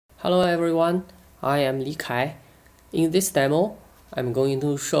Hello everyone, I am Li Kai. In this demo, I'm going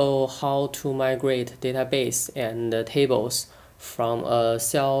to show how to migrate database and tables from a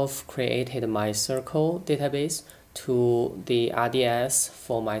self-created MySQL database to the RDS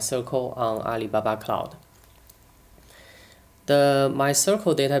for MySQL on Alibaba Cloud. The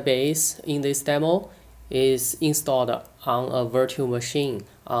MySQL database in this demo is installed on a virtual machine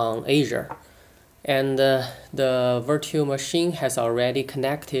on Azure. And the virtual machine has already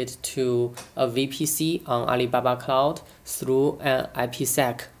connected to a VPC on Alibaba Cloud through an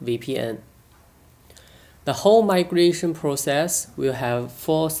IPsec VPN. The whole migration process will have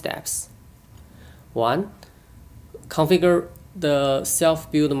 4 steps. 1. Configure the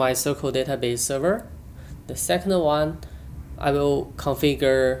self-built MySQL database server. The second one, I will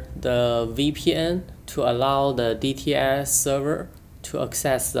configure the VPN to allow the DTS server to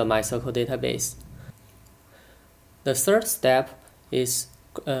access the MySQL database. The third step is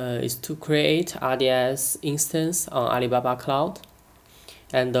to create RDS instance on Alibaba Cloud.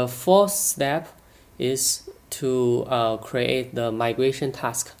 And the fourth step is to create the migration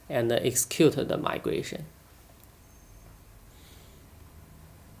task and execute the migration.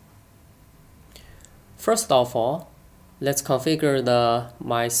 First of all, let's configure the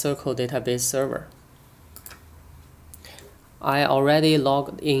MySQL database server. I already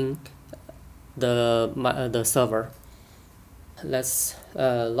logged in the server. Let's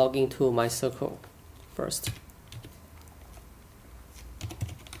log into MySQL first.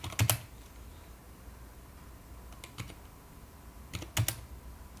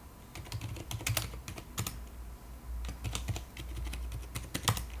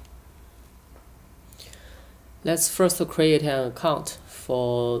 Let's first create an account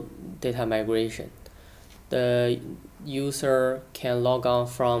for data migration. The user can log on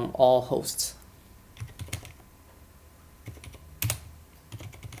from all hosts.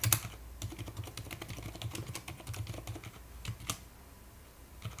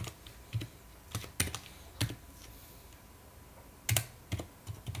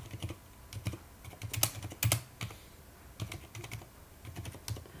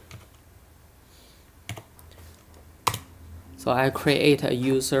 So I create a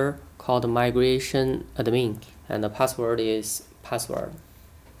user called migration admin, and the password is password.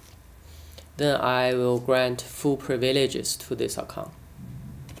 Then I will grant full privileges to this account.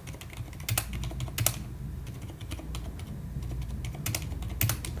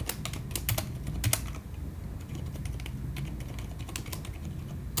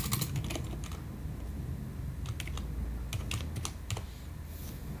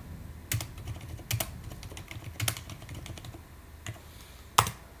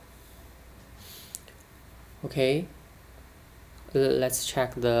 Okay, let's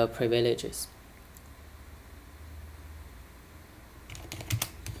check the privileges.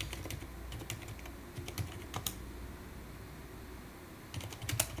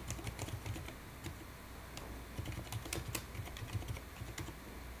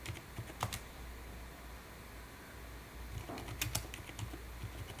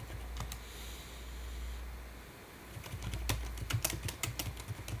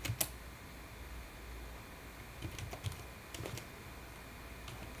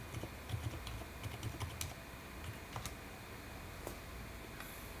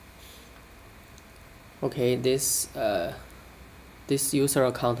 Okay, this user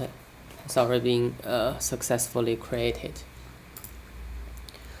account has already been successfully created.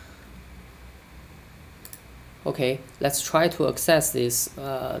 Okay, let's try to access this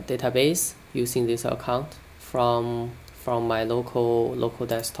database using this account from my local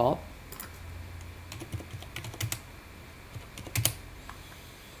desktop.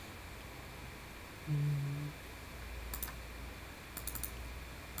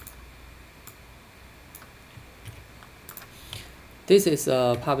 This is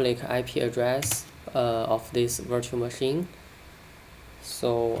a public IP address of this virtual machine.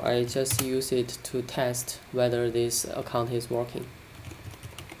 So I just use it to test whether this account is working.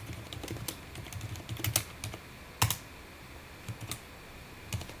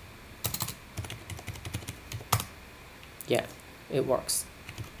 Yeah, it works.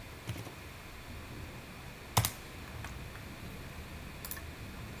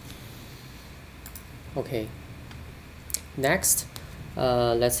 Okay. Next,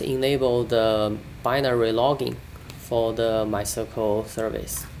 let's enable the binary logging for the MySQL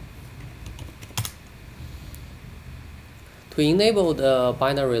service. To enable the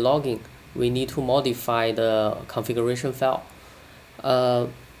binary logging, we need to modify the configuration file.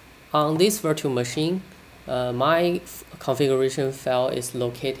 On this virtual machine, my configuration file is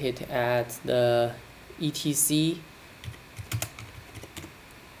located at the etc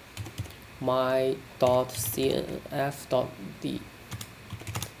my.cnf.d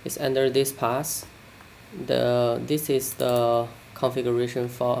is under this path. This is the configuration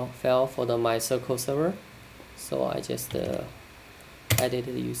file for the MySQL server. So I just edit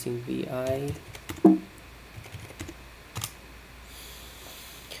it using vi.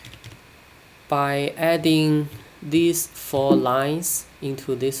 By adding these 4 lines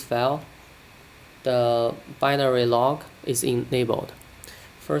into this file, the binary log is enabled.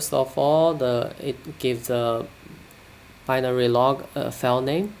 First of all, it gives the binary log file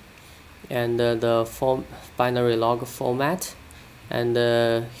name and the binary log format, and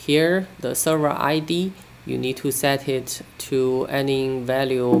here the server ID, you need to set it to any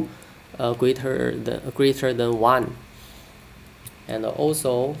value greater than 1. And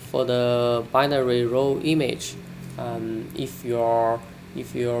also for the binary row image, if your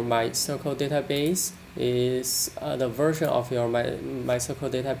MySQL database is the version of your MySQL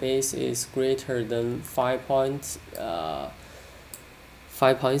database is greater than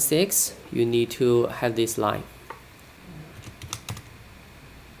 5.6, you need to have this line.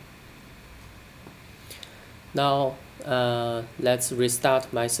 Now let's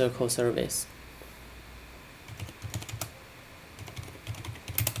restart MySQL service.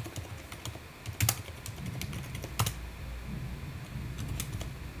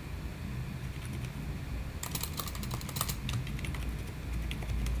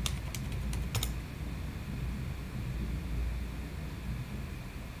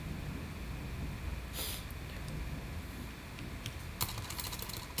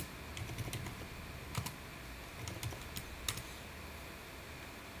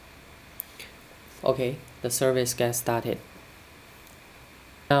 Okay, the service gets started.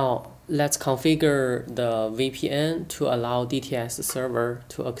 Now let's configure the VPN to allow DTS server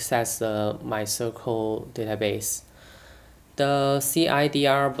to access the MySQL database. The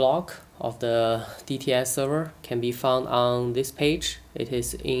CIDR block of the DTS server can be found on this page. It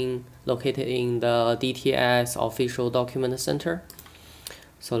is located in the DTS official document center.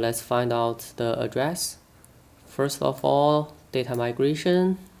 So let's find out the address. First of all, data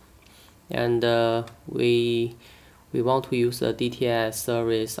migration, and we want to use the DTS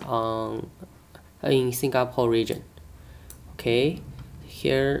service in Singapore region. Okay,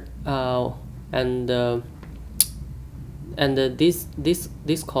 here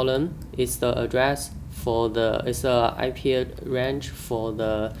this column is the address for the IP range for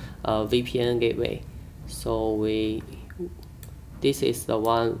the VPN gateway. So this is the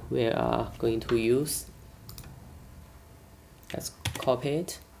one we are going to use. Let's copy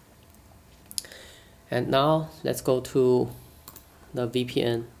it. And now let's go to the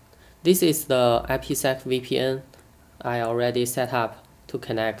VPN. This is the IPsec VPN I already set up to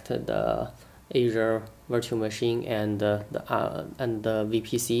connect the Azure virtual machine and the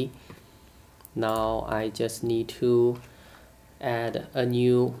VPC. Now I just need to add a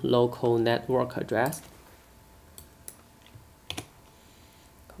new local network address.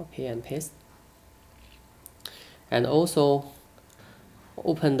 Copy and paste. And also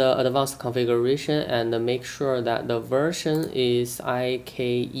open the advanced configuration and make sure that the version is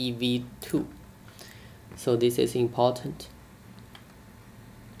IKEv2. So this is important.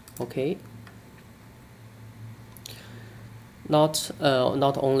 Okay. Not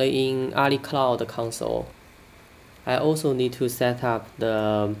only in Ali Cloud console, I also need to set up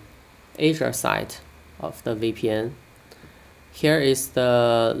the Azure side of the VPN. Here is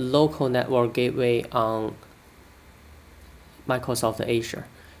the local network gateway on Microsoft Azure,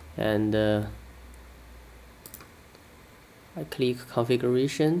 and I click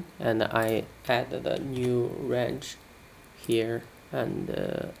configuration and I add the new range here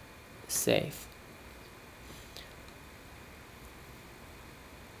and save.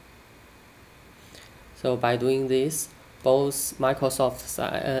 So by doing this, both Microsoft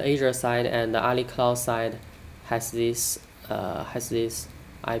Azure side and the Ali Cloud side has this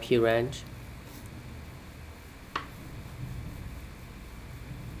IP range.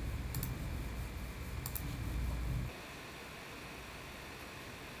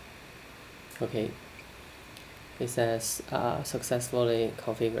 Okay, it says successfully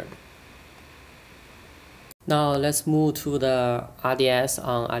configured. Now let's move to the RDS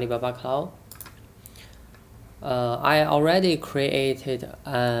on Alibaba Cloud. I already created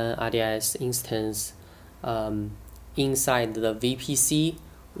an RDS instance inside the VPC,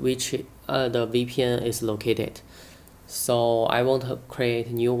 which the VPN is located. So I want to create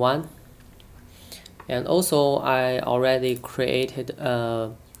a new one. And also I already created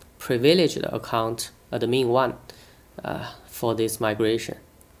a privileged account, admin1, for this migration.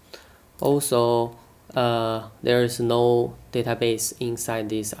 Also, there is no database inside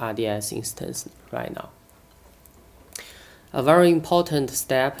this RDS instance right now. A very important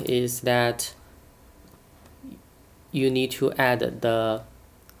step is that you need to add the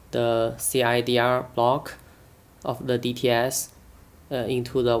CIDR block of the DTS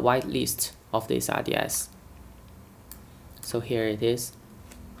into the whitelist of this RDS. So here it is.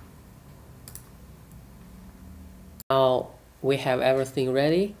 Now we have everything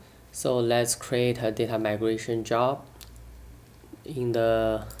ready. So let's create a data migration job in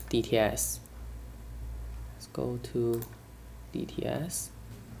the DTS. Let's go to DTS.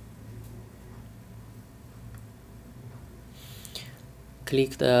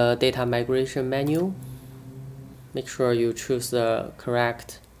 Click the data migration menu. Make sure you choose the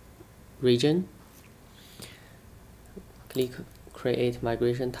correct region. Click create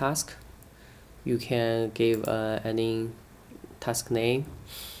migration task. You can give any task name.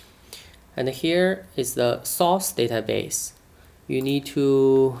 And here is the source database. You need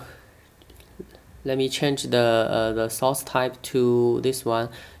to, let me change the source type to this one.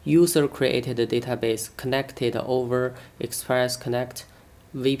 User created database connected over Express Connect,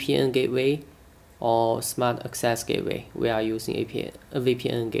 VPN gateway, or Smart Access Gateway. We are using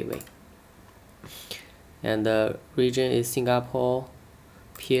VPN gateway. And the region is Singapore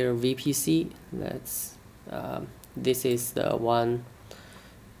peer VPC. Let's this is the one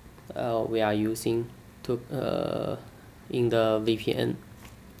we are using to in the VPN.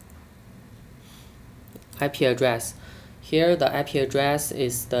 IP address. Here the IP address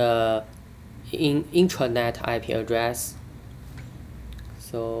is the intranet IP address.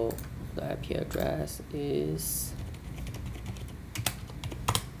 So the IP address is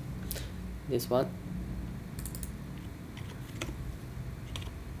this one.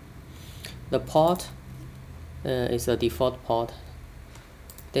 The port is a default port.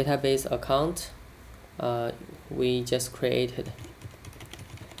 Database account, we just created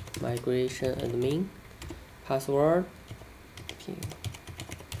migration admin. Password,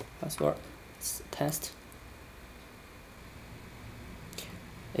 password test.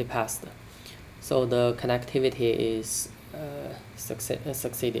 It passed. So the connectivity is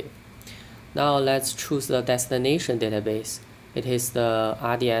succeeded. Now let's choose the destination database. It is the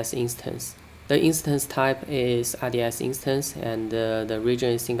RDS instance. The instance type is RDS instance, and the region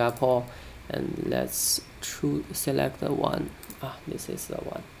is Singapore. And let's select the one. This is the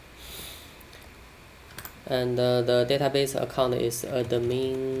one. And the database account is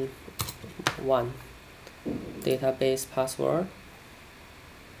admin 1. Database password.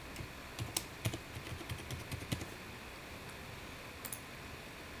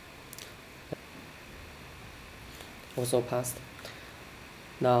 Also passed.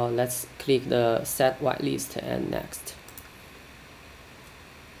 Now let's click the set whitelist and next.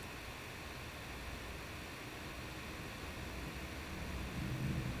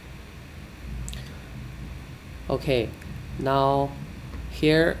 Okay, now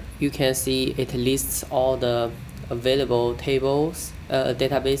here you can see it lists all the available tables,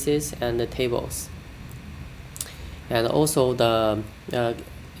 databases and the tables, and also the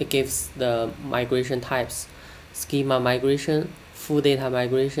it gives the migration types: schema migration, full data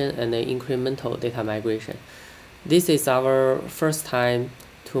migration, and the incremental data migration. This is our first time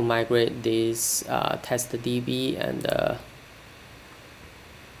to migrate this testDB and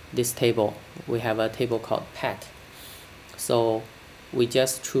this table. We have a table called pet. So we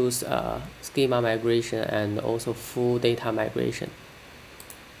just choose schema migration and also full data migration.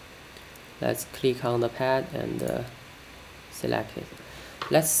 Let's click on the pet and select it.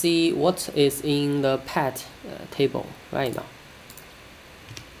 Let's see what is in the pet table right now.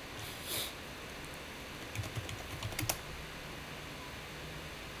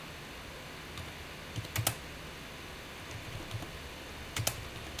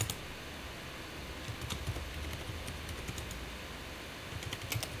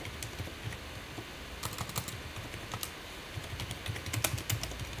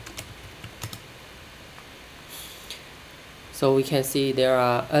 So we can see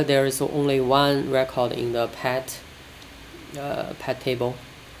there is only one record in the pet table.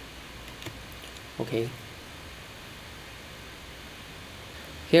 Okay.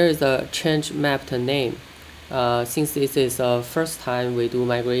 Here is the change mapped name. Since this is the first time we do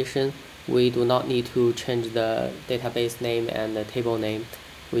migration, we do not need to change the database name and the table name.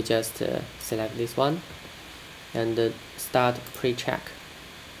 We just select this one and start pre-check.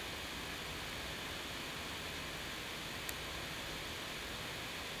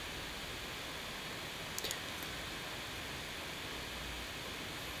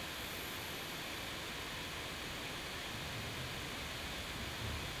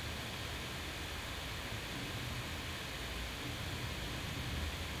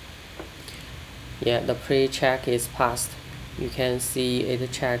 Yeah, the pre-check is passed. You can see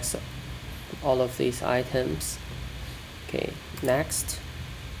it checks all of these items. Okay, next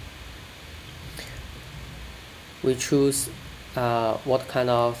we choose what kind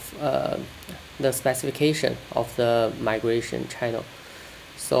of the specification of the migration channel.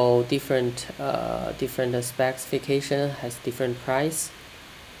 So different specification has different price.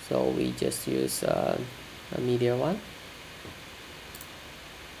 So we just use a medium one.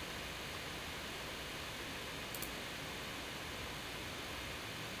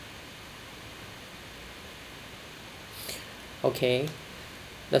 Okay,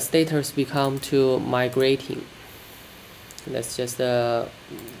 the status become to migrating. Let's just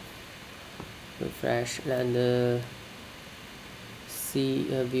refresh and see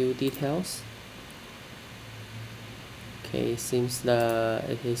view details. Okay, seems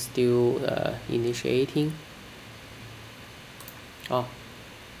it is still initiating. Oh,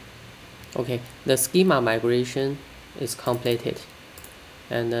 okay, the schema migration is completed,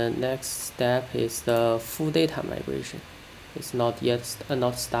 and the next step is the full data migration. It's not yet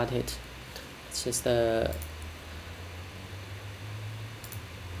not started. It's just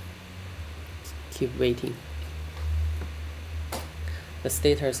keep waiting. The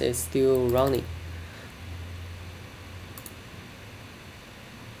status is still running.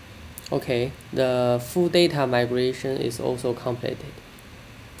 Okay, the full data migration is also completed.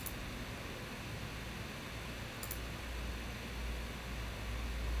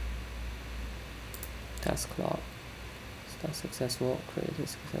 Task log. Start successful, created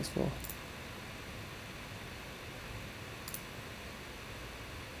successful.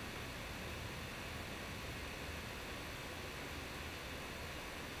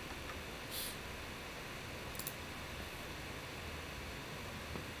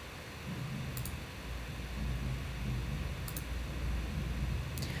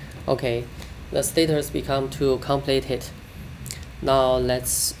 Okay, the status become to completed. Now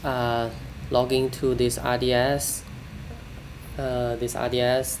let's log into this RDS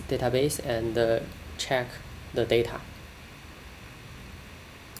database and check the data.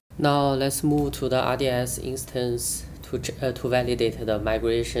 Now let's move to the RDS instance to validate the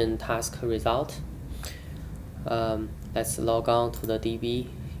migration task result. Let's log on to the DB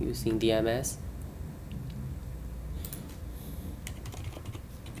using DMS.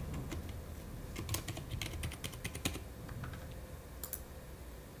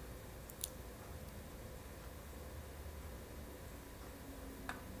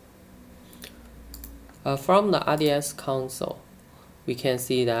 From the RDS console, we can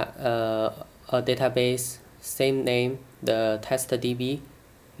see that a database, same name, the test DB,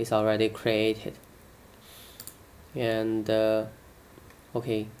 is already created. And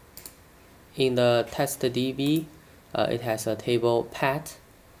okay, in the test DB, it has a table path.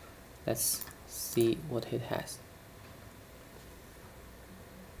 Let's see what it has.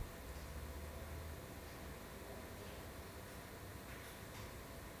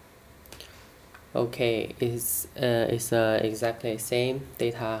 Okay, it's exactly same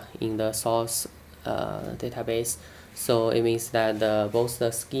data in the source database, so it means that both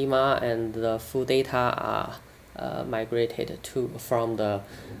the schema and the full data are migrated from the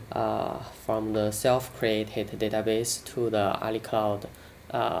self-created database to the Alibaba Cloud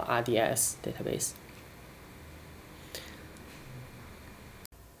RDS database.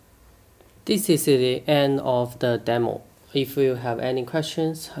 This is the end of the demo. If you have any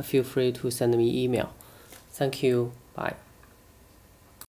questions, feel free to send me email. Thank you. Bye.